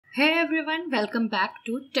Hey everyone, welcome back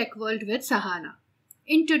to Tech World with Sahana.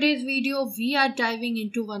 In today's video, we are diving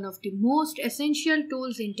into one of the most essential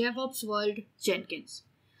tools in DevOps world, Jenkins.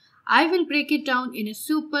 I will break it down in a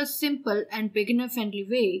super simple and beginner-friendly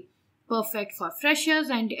way, perfect for freshers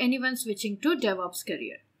and anyone switching to DevOps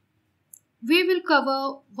career. We will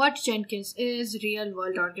cover what Jenkins is,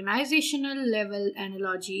 real-world organizational level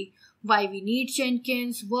analogy, why we need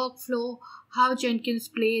Jenkins, workflow, how Jenkins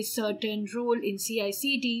plays certain role in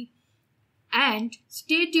CI/CD, and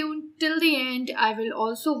stay tuned till the end. I will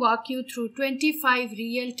also walk you through 25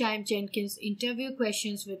 real-time Jenkins interview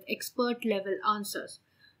questions with expert-level answers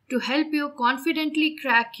to help you confidently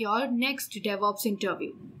crack your next DevOps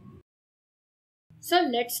interview. So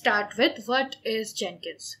let's start with what is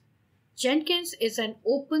Jenkins. Jenkins is an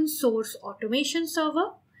open source automation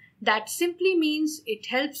server. That simply means it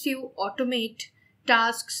helps you automate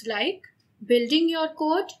tasks like building your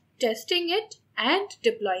code, testing it, and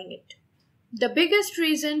deploying it. The biggest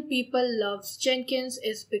reason people love Jenkins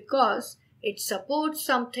is because it supports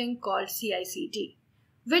something called CI/CD,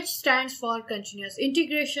 which stands for Continuous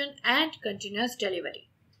Integration and Continuous Delivery.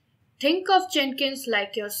 Think of Jenkins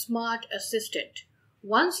like your smart assistant.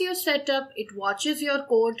 Once you set up, it watches your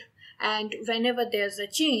code, and whenever there's a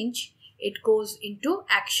change, it goes into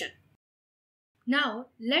action. Now,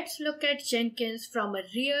 let's look at Jenkins from a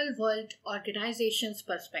real-world organization's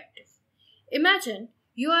perspective. Imagine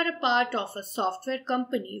you are a part of a software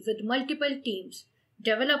company with multiple teams,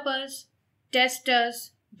 developers,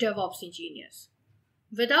 testers, DevOps engineers.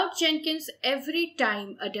 Without Jenkins, every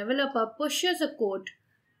time a developer pushes a code,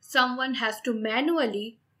 someone has to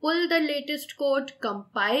manually pull the latest code,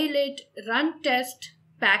 compile it, run tests,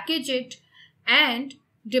 package it, and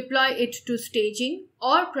deploy it to staging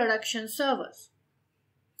or production servers.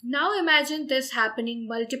 Now imagine this happening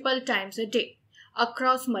multiple times a day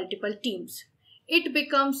across multiple teams. It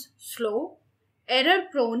becomes slow,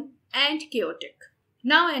 error-prone, and chaotic.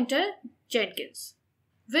 Now enter Jenkins.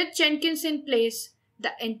 With Jenkins in place,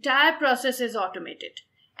 the entire process is automated.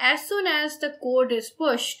 As soon as the code is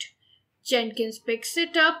pushed, Jenkins picks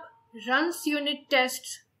it up, runs unit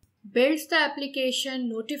tests, builds the application,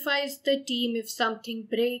 notifies the team if something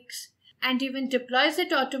breaks, and even deploys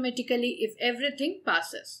it automatically if everything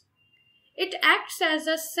passes. It acts as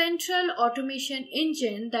a central automation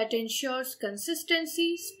engine that ensures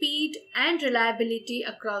consistency, speed, and reliability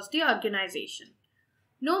across the organization,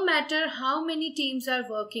 no matter how many teams are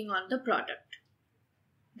working on the product.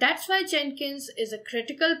 That's why Jenkins is a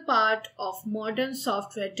critical part of modern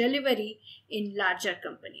software delivery in larger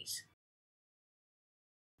companies.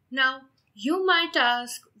 Now, you might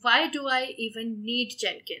ask, why do I even need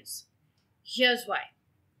Jenkins? Here's why.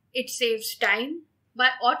 It saves time by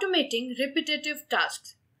automating repetitive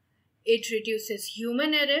tasks. It reduces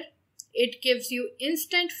human error. It gives you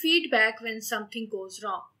instant feedback when something goes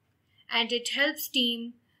wrong. And it helps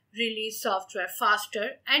teams release software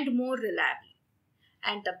faster and more reliably.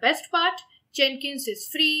 And the best part, Jenkins is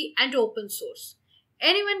free and open source.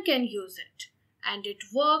 Anyone can use it. And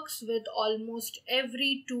it works with almost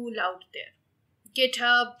every tool out there.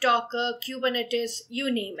 GitHub, Docker, Kubernetes, you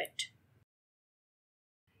name it.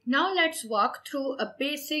 Now let's walk through a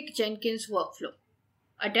basic Jenkins workflow.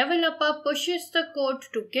 A developer pushes the code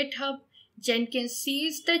to GitHub, Jenkins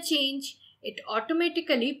sees the change, it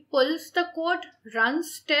automatically pulls the code,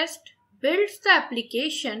 runs tests, builds the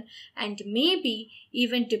application, and maybe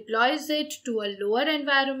even deploys it to a lower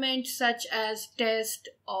environment such as test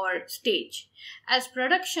or stage, as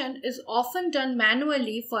production is often done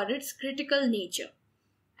manually for its critical nature.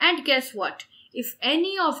 And guess what? If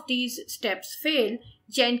any of these steps fail,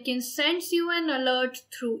 Jenkins sends you an alert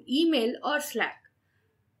through email or Slack.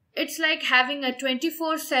 It's like having a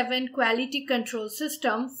 24/7 quality control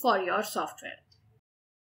system for your software.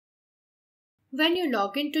 When you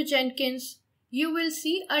log into Jenkins, you will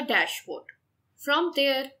see a dashboard. From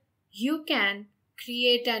there, you can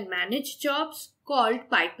create and manage jobs called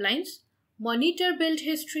pipelines, monitor build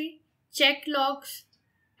history, check logs,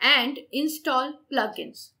 and install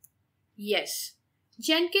plugins. Yes,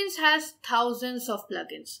 Jenkins has thousands of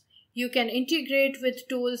plugins. You can integrate with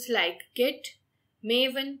tools like Git,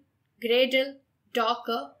 Maven, Gradle,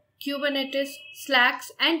 Docker, Kubernetes, Slack,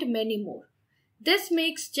 and many more. This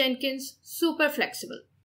makes Jenkins super flexible.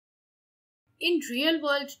 In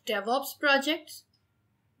real-world DevOps projects,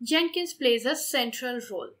 Jenkins plays a central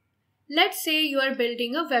role. Let's say you are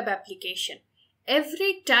building a web application.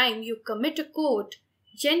 Every time you commit a code,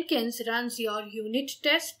 Jenkins runs your unit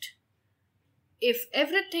test. If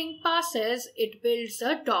everything passes, it builds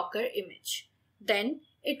a Docker image. Then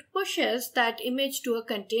it pushes that image to a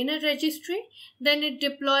container registry. Then it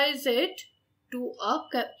deploys it to a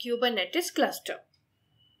Kubernetes cluster.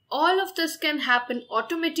 All of this can happen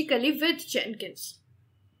automatically with Jenkins.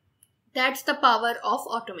 That's the power of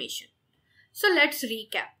automation. So let's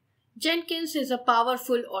recap. Jenkins is a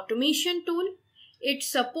powerful automation tool. It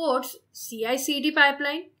supports CI/CD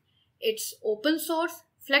pipeline. It's open source,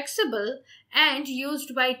 flexible, and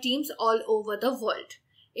used by teams all over the world.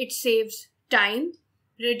 It saves time,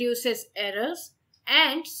 reduces errors,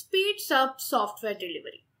 and speeds up software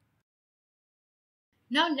delivery.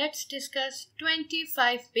 Now let's discuss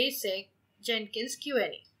 25 basic Jenkins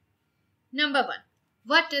Q&A. Number 1.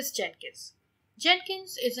 What is Jenkins?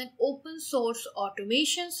 Jenkins is an open source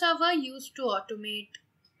automation server used to automate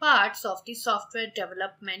parts of the software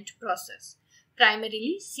development process,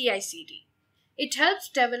 primarily CI/CD. It helps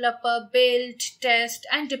developers build, test,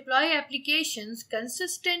 and deploy applications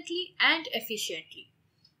consistently and efficiently.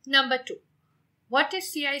 Number 2. What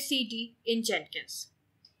is CI/CD in Jenkins?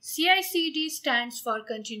 CI/CD stands for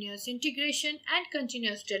Continuous Integration and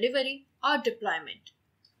Continuous Delivery or Deployment.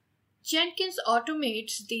 Jenkins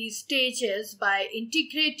automates these stages by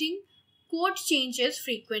integrating code changes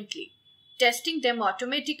frequently, testing them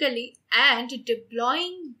automatically, and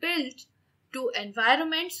deploying build to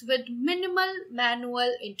environments with minimal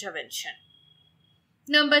manual intervention.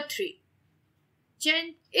 Number 3.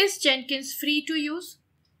 Is Jenkins free to use?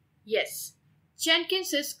 Yes.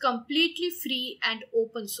 Jenkins is completely free and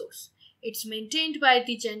open source. It's maintained by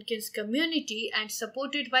the Jenkins community and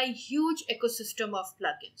supported by a huge ecosystem of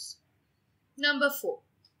plugins. Number 4.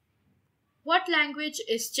 What language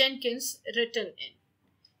is Jenkins written in?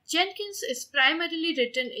 Jenkins is primarily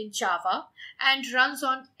written in Java and runs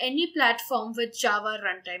on any platform with Java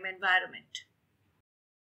runtime environment.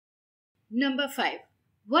 Number 5.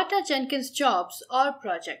 What are Jenkins jobs or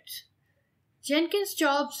projects? Jenkins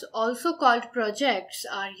jobs, also called projects,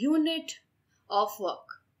 are units of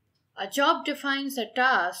work. A job defines a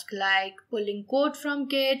task like pulling code from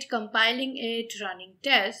Git, compiling it, running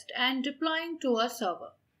tests, and deploying to a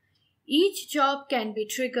server. Each job can be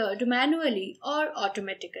triggered manually or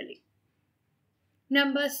automatically.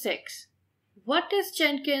 Number 6. What is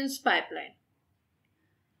Jenkins pipeline?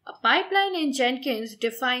 A pipeline in Jenkins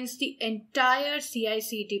defines the entire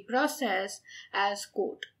CI/CD process as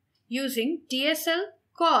code using TSL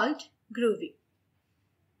called Groovy.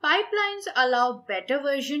 Pipelines allow better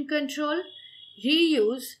version control,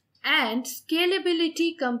 reuse, and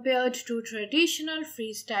scalability compared to traditional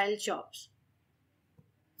freestyle jobs.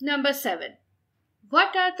 Number 7.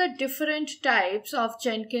 What are the different types of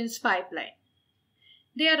Jenkins pipeline?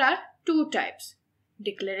 There are 2 types.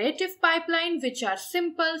 Declarative pipeline, which are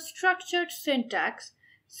simple, structured syntax,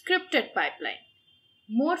 scripted pipeline,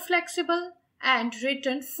 more flexible and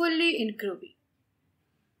written fully in Groovy.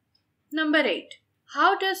 Number 8.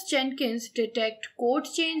 How does Jenkins detect code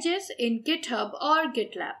changes in GitHub or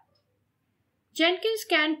GitLab? Jenkins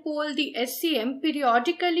can poll the SCM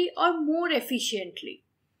periodically or more efficiently.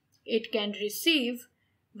 It can receive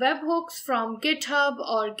webhooks from GitHub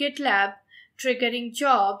or GitLab, triggering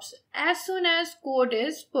jobs as soon as code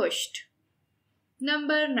is pushed.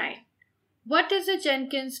 Number 9. What is a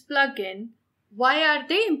Jenkins plugin? Why are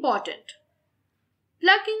they important?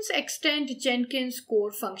 Plugins extend Jenkins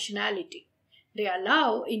core functionality. They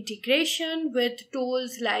allow integration with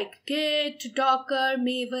tools like Git, Docker,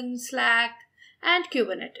 Maven, Slack, and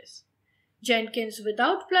Kubernetes. Jenkins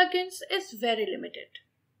without plugins is very limited.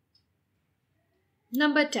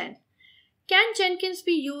 Number 10. Can Jenkins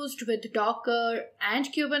be used with Docker and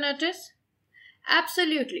Kubernetes?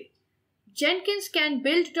 Absolutely. Jenkins can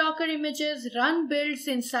build Docker images, run builds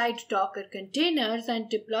inside Docker containers, and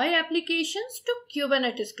deploy applications to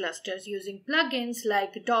Kubernetes clusters using plugins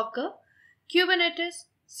like Docker, Kubernetes,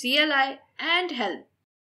 CLI, and Helm.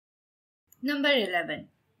 Number 11.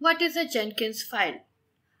 What is a Jenkins file?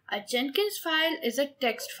 A Jenkins file is a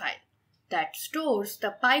text file that stores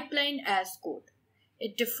the pipeline as code.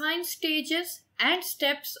 It defines stages and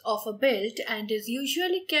steps of a build and is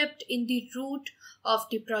usually kept in the root of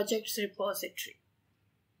the project's repository.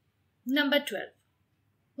 Number 12.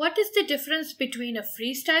 What is the difference between a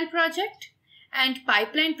freestyle project and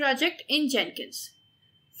pipeline project in Jenkins?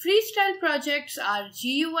 Freestyle projects are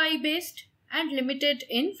GUI based and limited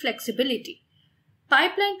in flexibility.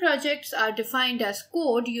 Pipeline projects are defined as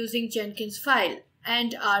code using Jenkins file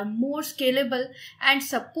and are more scalable and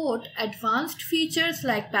support advanced features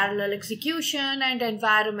like parallel execution and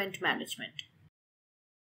environment management.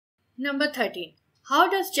 Number 13. How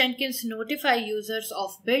does Jenkins notify users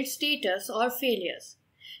of build status or failures?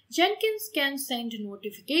 Jenkins can send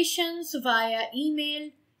notifications via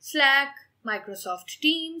email, Slack, Microsoft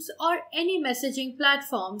Teams, or any messaging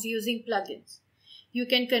platforms using plugins. You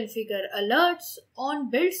can configure alerts on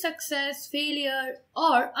build success, failure,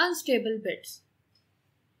 or unstable builds.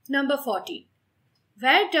 Number 14.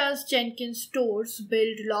 Where does Jenkins stores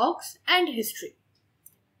build logs and history?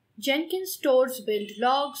 Jenkins stores build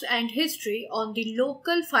logs and history on the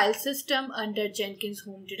local file system under Jenkins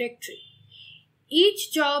home directory.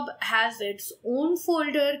 Each job has its own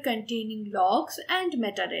folder containing logs and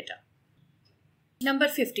metadata. Number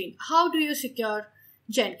 15. How do you secure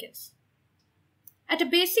Jenkins? At a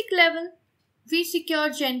basic level, we secure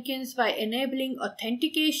Jenkins by enabling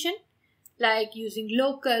authentication, like using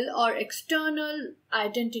local or external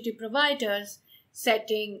identity providers,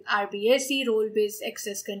 setting RBAC role-based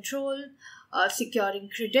access control, securing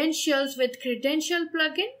credentials with credential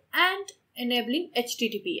plugin, and enabling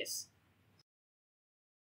HTTPS.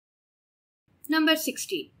 Number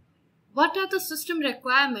 16. What are the system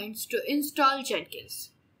requirements to install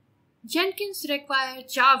Jenkins? Jenkins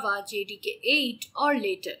requires Java JDK 8 or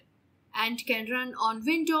later and can run on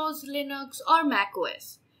Windows, Linux, or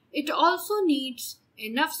macOS. It also needs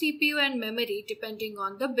enough CPU and memory depending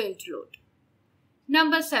on the build load.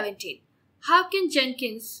 Number 17. How can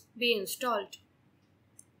Jenkins be installed?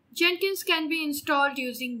 Jenkins can be installed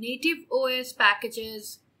using native OS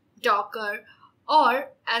packages, Docker, or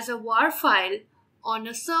as a WAR file on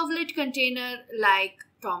a servlet container like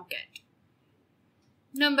Tomcat.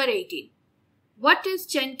 Number 18. What is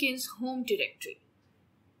Jenkins home directory?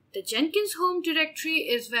 The Jenkins home directory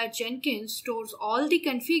is where Jenkins stores all the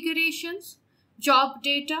configurations, job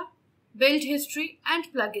data, build history, and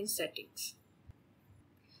plugin settings.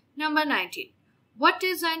 Number 19. What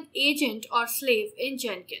is an agent or slave in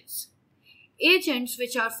Jenkins? Agents,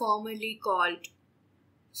 which are formerly called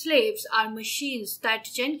slaves, are machines that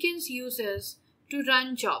Jenkins uses to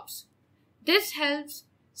run jobs. This helps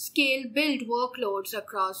scale build workloads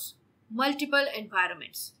across multiple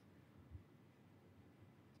environments.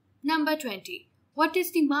 Number 20. What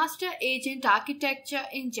is the master agent architecture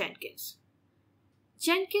in Jenkins?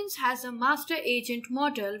 Jenkins has a master agent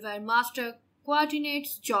model where master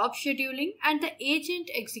coordinates job scheduling and the agent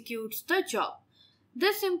executes the job.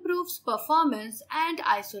 This improves performance and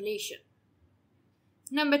isolation.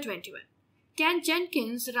 Number 21. Can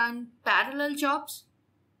Jenkins run parallel jobs?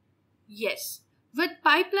 Yes. With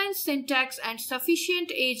pipeline syntax and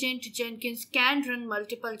sufficient agent, Jenkins can run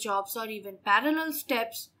multiple jobs or even parallel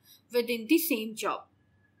steps within the same job.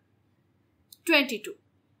 22.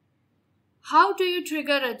 How do you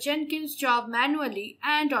trigger a Jenkins job manually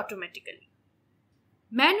and automatically?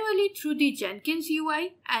 Manually through the Jenkins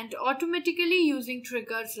UI and automatically using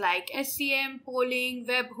triggers like SCM, polling,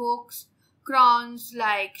 webhooks, crons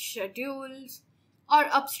like schedules, or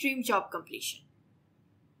upstream job completion.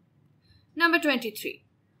 Number 23.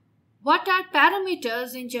 What are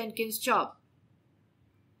parameters in Jenkins job?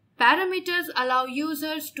 Parameters allow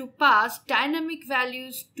users to pass dynamic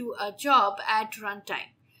values to a job at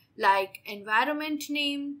runtime, like environment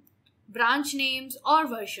name, branch names, or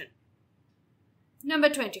version. Number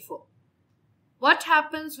 24. What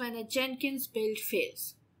happens when a Jenkins build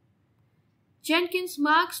fails? Jenkins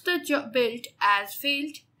marks the build as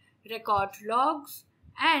failed, record logs,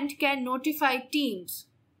 and can notify teams.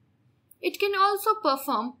 It can also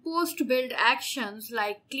perform post-build actions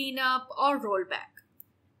like cleanup or rollback.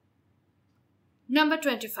 Number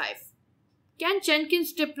 25. Can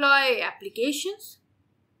Jenkins deploy applications?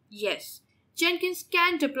 Yes, Jenkins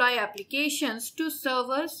can deploy applications to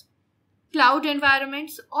servers, cloud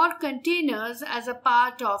environments, or containers as a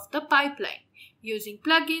part of the pipeline using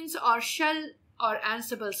plugins or shell or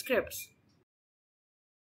Ansible scripts.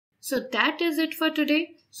 So that is it for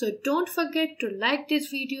today. So don't forget to like this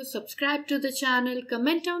video, subscribe to the channel,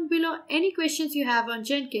 comment down below any questions you have on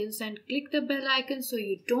Jenkins, and click the bell icon so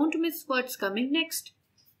you don't miss what's coming next.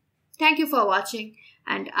 Thank you for watching,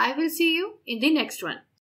 and I will see you in the next one.